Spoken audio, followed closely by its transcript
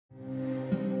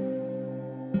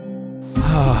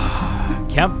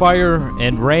Campfire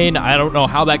and rain, I don't know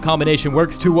how that combination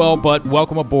works too well, but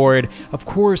welcome aboard. Of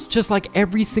course, just like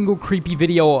every single creepy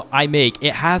video I make,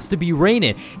 it has to be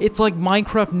raining. It's like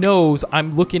Minecraft knows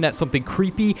I'm looking at something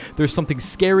creepy, there's something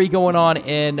scary going on,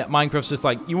 and Minecraft's just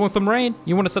like, you want some rain?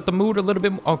 You want to set the mood a little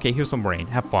bit more? Okay, here's some rain,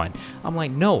 have fun. I'm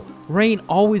like, no, rain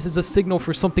always is a signal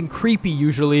for something creepy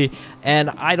usually,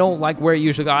 and I don't like where it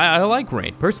usually goes. I like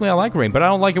rain. Personally, I like rain, but I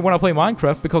don't like it when I play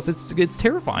Minecraft because it's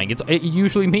terrifying. It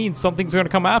usually means something's going to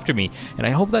come after me, and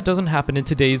I hope that doesn't happen in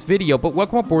today's video. But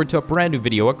welcome aboard to a brand new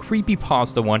video, a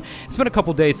creepypasta one. It's been a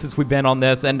couple days since we've been on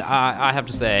this, and I have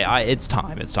to say, it's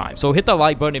time. So hit the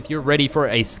like button if you're ready for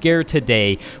a scare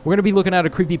today. We're going to be looking at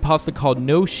a creepypasta called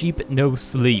No Sheep, No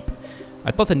Sleep. I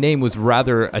thought the name was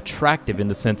rather attractive in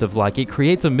the sense of like it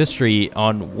creates a mystery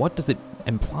on what does it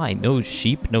imply. No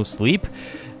sheep, no sleep?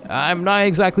 I'm not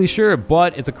exactly sure,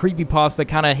 but it's a creepypasta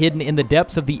kind of hidden in the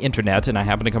depths of the internet, and I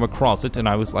happened to come across it, and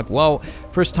I was like, well,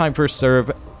 first time, first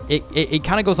serve. It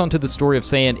kind of goes on to the story of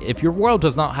saying, if your world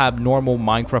does not have normal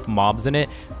Minecraft mobs in it,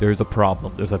 there's a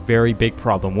problem. There's a very big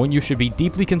problem, one you should be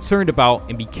deeply concerned about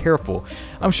and be careful.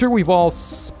 I'm sure we've all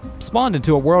spawned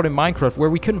into a world in Minecraft where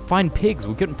we couldn't find pigs,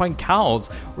 we couldn't find cows,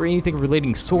 or anything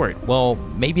relating sort. Well,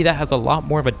 maybe that has a lot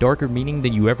more of a darker meaning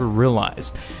than you ever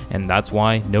realized. And that's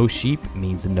why no sheep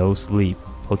means no sleep.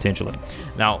 Potentially.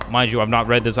 Now, mind you, I've not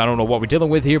read this. I don't know what we're dealing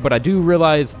with here, but I do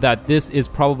realize that this is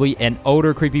probably an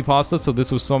older creepypasta, so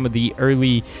this was some of the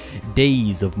early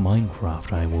days of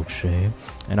Minecraft, I will say.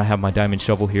 And I have my diamond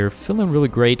shovel here, feeling really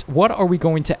great. What are we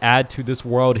going to add to this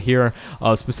world here?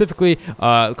 Specifically,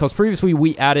 because previously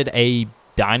we added a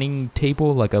dining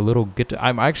table, like a little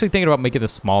I'm actually thinking about making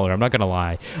this smaller, I'm not gonna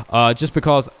lie, just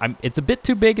because it's a bit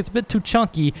too big, it's a bit too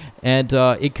chunky, and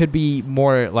it could be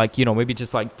more like, you know, maybe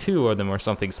just like 2 of them or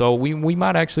something. So we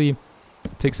might actually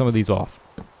take some of these off,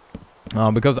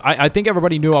 because I think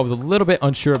everybody knew I was a little bit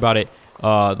unsure about it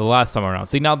the last time around.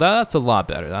 See, now that's a lot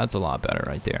better. That's a lot better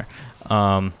right there.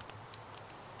 Can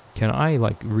I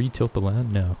like re-tilt the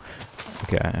land? No.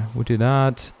 Okay, we'll do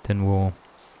that, then we'll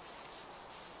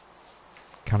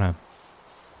kind of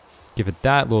give it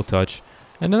that little touch,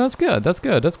 and then that's good.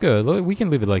 We can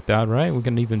leave it like that, right? We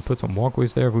can even put some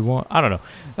walkways there if we want. I don't know,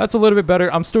 that's a little bit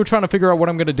better. I'm still trying to figure out what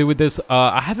I'm gonna do with this.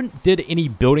 I haven't did any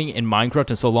building in Minecraft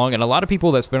in so long, and a lot of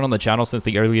people that's been on the channel since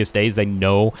the earliest days, they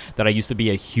know that I used to be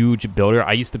a huge builder.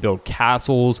 I used to build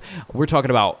castles. We're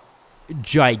talking about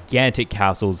gigantic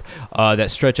castles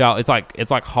that stretch out. It's like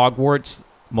Hogwarts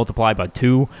multiplied by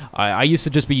 2. I used to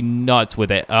just be nuts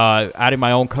with it, adding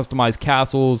my own customized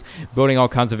castles, building all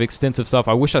kinds of extensive stuff.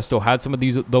 I wish I still had some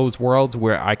of those worlds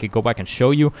where I could go back and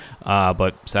show you,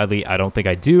 but sadly I don't think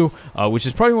I do, which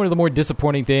is probably one of the more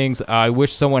disappointing things. I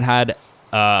wish someone had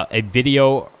a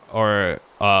video or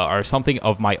something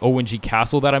of my ONG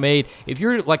castle that I made. If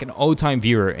you're like an old-time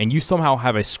viewer and you somehow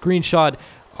have a screenshot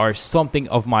or something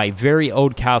of my very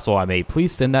old castle I made,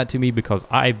 please send that to me, because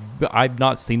I've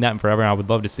not seen that in forever, and I would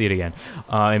love to see it again,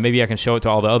 and maybe I can show it to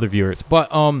all the other viewers.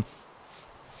 But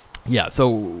yeah, so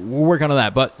we'll work on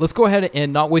that, but let's go ahead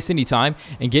and not waste any time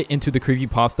and get into the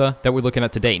creepypasta that we're looking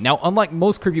at today. Now, unlike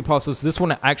most creepypastas, this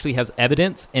one actually has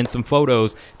evidence and some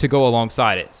photos to go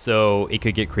alongside it, so it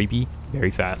could get creepy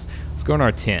very fast. Let's go in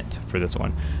our tent for this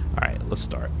one. All right, let's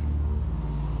start.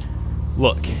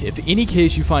 Look, if in any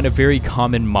case you find a very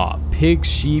common mob, pigs,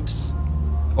 sheeps,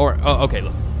 or, okay,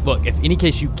 look, if in any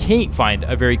case you can't find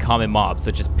a very common mob,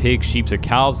 such as pigs, sheeps, or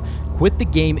cows, quit the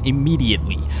game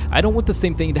immediately. I don't want the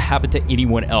same thing to happen to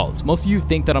anyone else. Most of you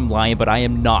think that I'm lying, but I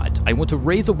am not. I want to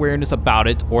raise awareness about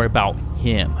it, or about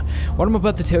him. What I'm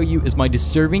about to tell you is my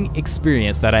disturbing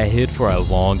experience that I hid for a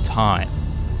long time.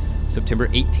 September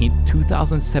 18th,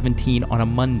 2017 on a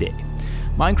Monday.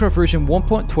 Minecraft version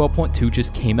 1.12.2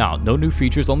 just came out. No new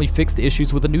features, only fixed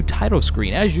issues with a new title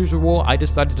screen. As usual, I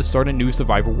decided to start a new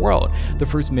survival world. The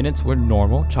first minutes were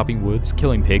normal, chopping woods,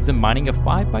 killing pigs, and mining a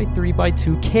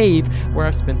 5x3x2 cave where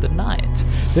I spent the night.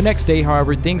 The next day,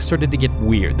 however, things started to get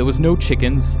weird. There was no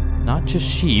chickens, not just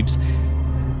sheeps.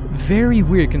 Very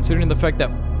weird considering the fact that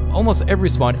almost every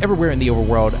spawn, everywhere in the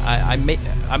overworld,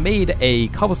 I made a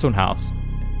cobblestone house,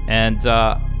 and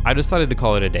I decided to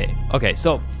call it a day. Okay,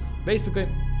 so basically,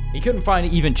 he couldn't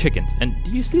find even chickens. And do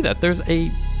you see that? There's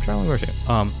a traveling worship.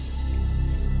 And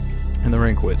the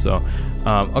rain quit, so.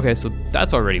 Okay, so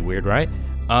that's already weird, right?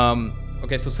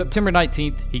 Okay, so September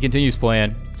 19th, he continues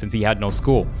playing since he had no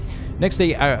school. Next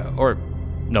day,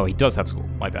 no, he does have school,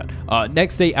 my bad.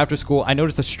 Next day after school, I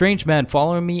noticed a strange man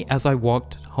following me as I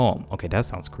walked home. Okay, that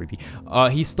sounds creepy.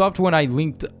 He stopped when I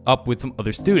linked up with some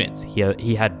other students.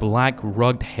 He had black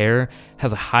rugged hair,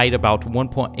 has a height about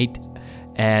 1.8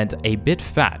 and a bit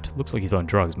fat. Looks like he's on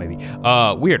drugs, maybe.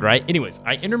 Weird, right? Anyways,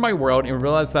 I entered my world and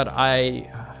realized that I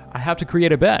have to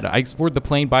create a bed. I explored the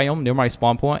plain biome near my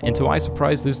spawn point, and to my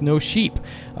surprise, there's no sheep.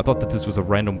 I thought that this was a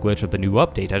random glitch of the new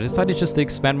update. I decided just to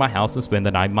expand my house and spend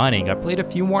the night mining. I played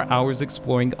a few more hours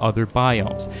exploring other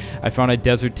biomes. I found a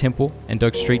desert temple and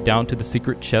dug straight down to the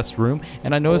secret chest room,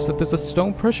 and I noticed that there's a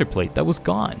stone pressure plate that was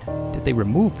gone. Did they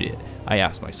remove it? I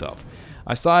asked myself.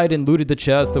 I sighed and looted the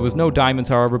chest. There was no diamonds,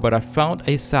 however, but I found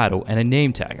a saddle and a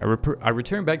name tag. I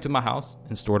returned back to my house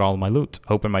and stored all of my loot.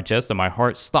 I opened my chest and my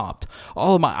heart stopped.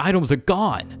 All of my items are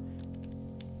gone.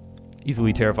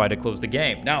 Easily terrified to close the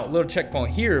game. Now, a little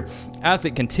checkpoint here as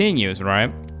it continues,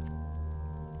 right?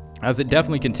 As it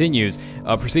definitely continues,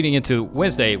 proceeding into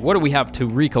Wednesday, what do we have to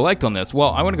recollect on this? Well,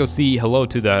 I want to go see hello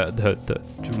to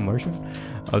the Martian.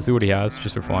 I'll see what he has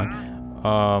just for fun.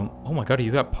 Oh my god,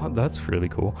 he's got that's really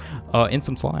cool. And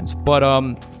some slimes. But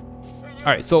all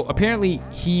right, so apparently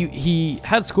he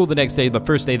had school the next day, the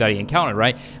first day that he encountered,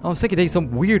 right? On the second day, some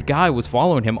weird guy was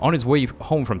following him on his way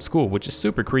home from school, which is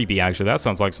super creepy, actually. That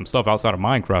sounds like some stuff outside of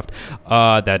Minecraft.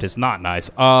 That is not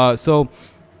nice. So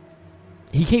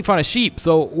he can't find a sheep.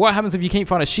 So what happens if you can't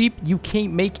find a sheep? You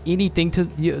can't make anything to,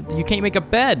 you can't make a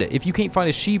bed. If you can't find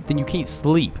a sheep, then you can't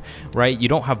sleep, right? You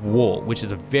don't have wool, which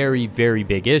is a very, very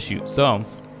big issue. So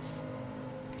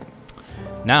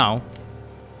now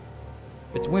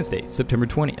it's Wednesday, September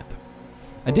 20th.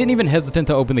 I didn't even hesitate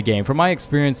to open the game. From my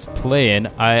experience playing,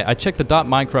 I checked the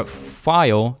 .minecraft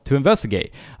file to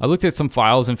investigate. I looked at some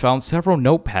files and found several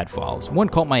notepad files. One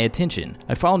caught my attention,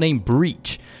 a file named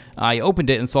Breach. I opened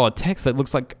it and saw a text that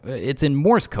looks like it's in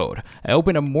Morse code. I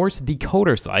opened a Morse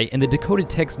decoder site, and the decoded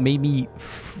text made me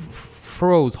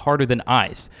froze harder than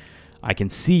ice. I can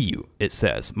see you, it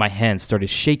says. My hands started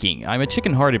shaking. I'm a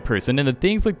chicken-hearted person, and the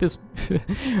things like this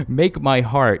make my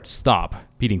heart stop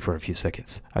beating for a few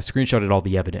seconds. I screenshotted all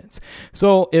the evidence.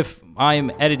 So if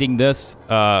I'm editing this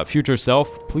future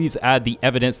self, please add the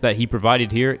evidence that he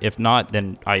provided here. If not,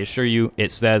 then I assure you it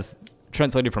says,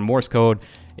 translated from Morse code,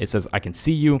 it says, I can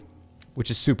see you, which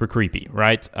is super creepy,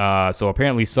 right? So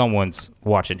apparently someone's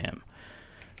watching him.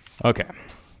 Okay.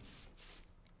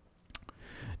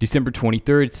 December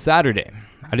 23rd, Saturday.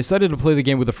 I decided to play the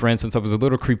game with a friend since I was a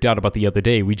little creeped out about the other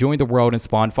day. We joined the world and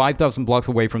spawned 5,000 blocks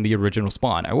away from the original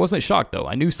spawn. I wasn't shocked though.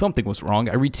 I knew something was wrong.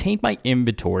 I retained my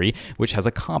inventory, which has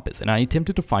a compass, and I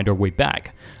attempted to find our way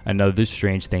back. Another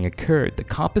strange thing occurred. The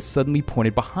compass suddenly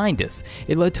pointed behind us.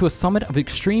 It led to a summit of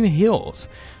extreme hills.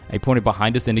 I pointed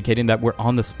behind us, indicating that we're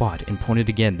on the spot, and pointed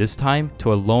again, this time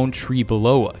to a lone tree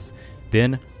below us.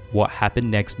 Then, what happened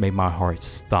next made my heart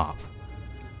stop.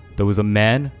 There was a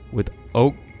man with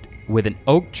an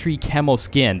oak tree camo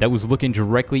skin that was looking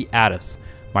directly at us.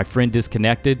 My friend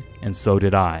disconnected, and so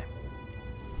did I.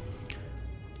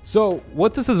 So,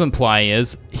 what this is implying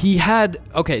is, he had...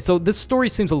 Okay, so this story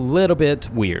seems a little bit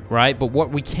weird, right? But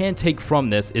what we can take from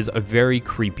this is a very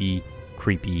creepy...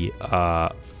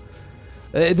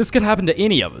 this could happen to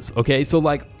any of us, okay? So,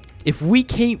 like, if we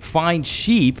can't find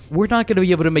sheep, we're not going to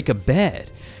be able to make a bed.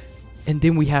 And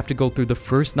then we have to go through the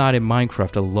first night in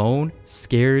Minecraft alone,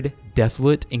 scared,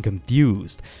 desolate, and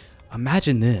confused.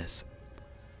 Imagine this.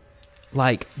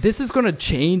 Like, this is going to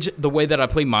change the way that I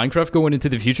play Minecraft going into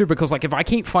the future, because, like, if I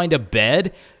can't find a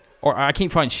bed, or I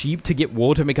can't find sheep to get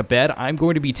wool to make a bed, I'm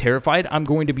going to be terrified. I'm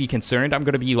going to be concerned. I'm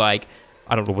going to be like...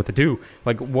 I don't know what to do.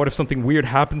 Like, what if something weird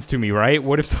happens to me, right?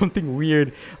 What if something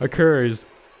weird occurs?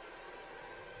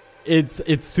 It's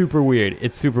super weird.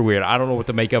 It's super weird. I don't know what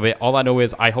to make of it. All I know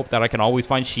is I hope that I can always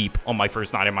find sheep on my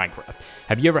first night in Minecraft.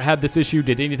 Have you ever had this issue?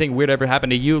 Did anything weird ever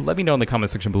happen to you? Let me know in the comment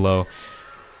section below.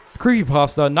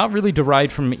 Creepypasta, not really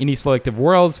derived from any selective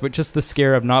worlds, but just the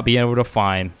scare of not being able to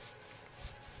find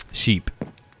sheep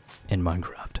in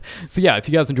Minecraft. So yeah, if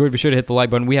you guys enjoyed, be sure to hit the like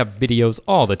button. We have videos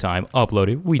all the time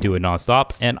uploaded. We do it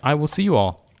nonstop, and I will see you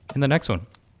all in the next one.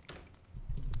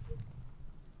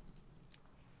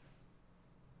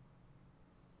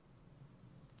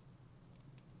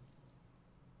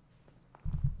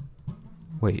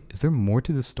 Wait, is there more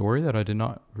to the story that I did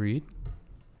not read?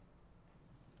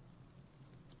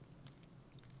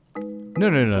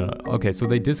 No. Okay, so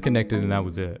they disconnected and that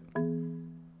was it.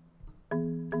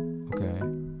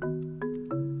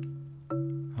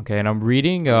 Okay, and I'm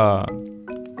reading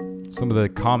some of the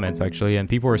comments actually, and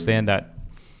people are saying that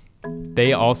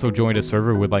they also joined a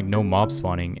server with like no mob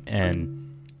spawning,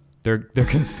 and they're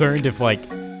concerned if like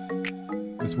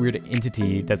this weird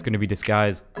entity that's going to be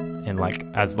disguised in like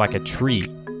as like a tree.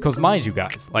 Because mind you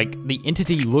guys, like the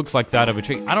entity looks like that of a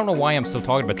tree. I don't know why I'm still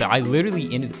talking about that. I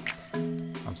literally ended.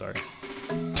 I'm sorry.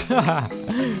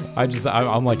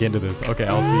 I'm like into this. Okay,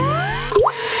 I'll see you.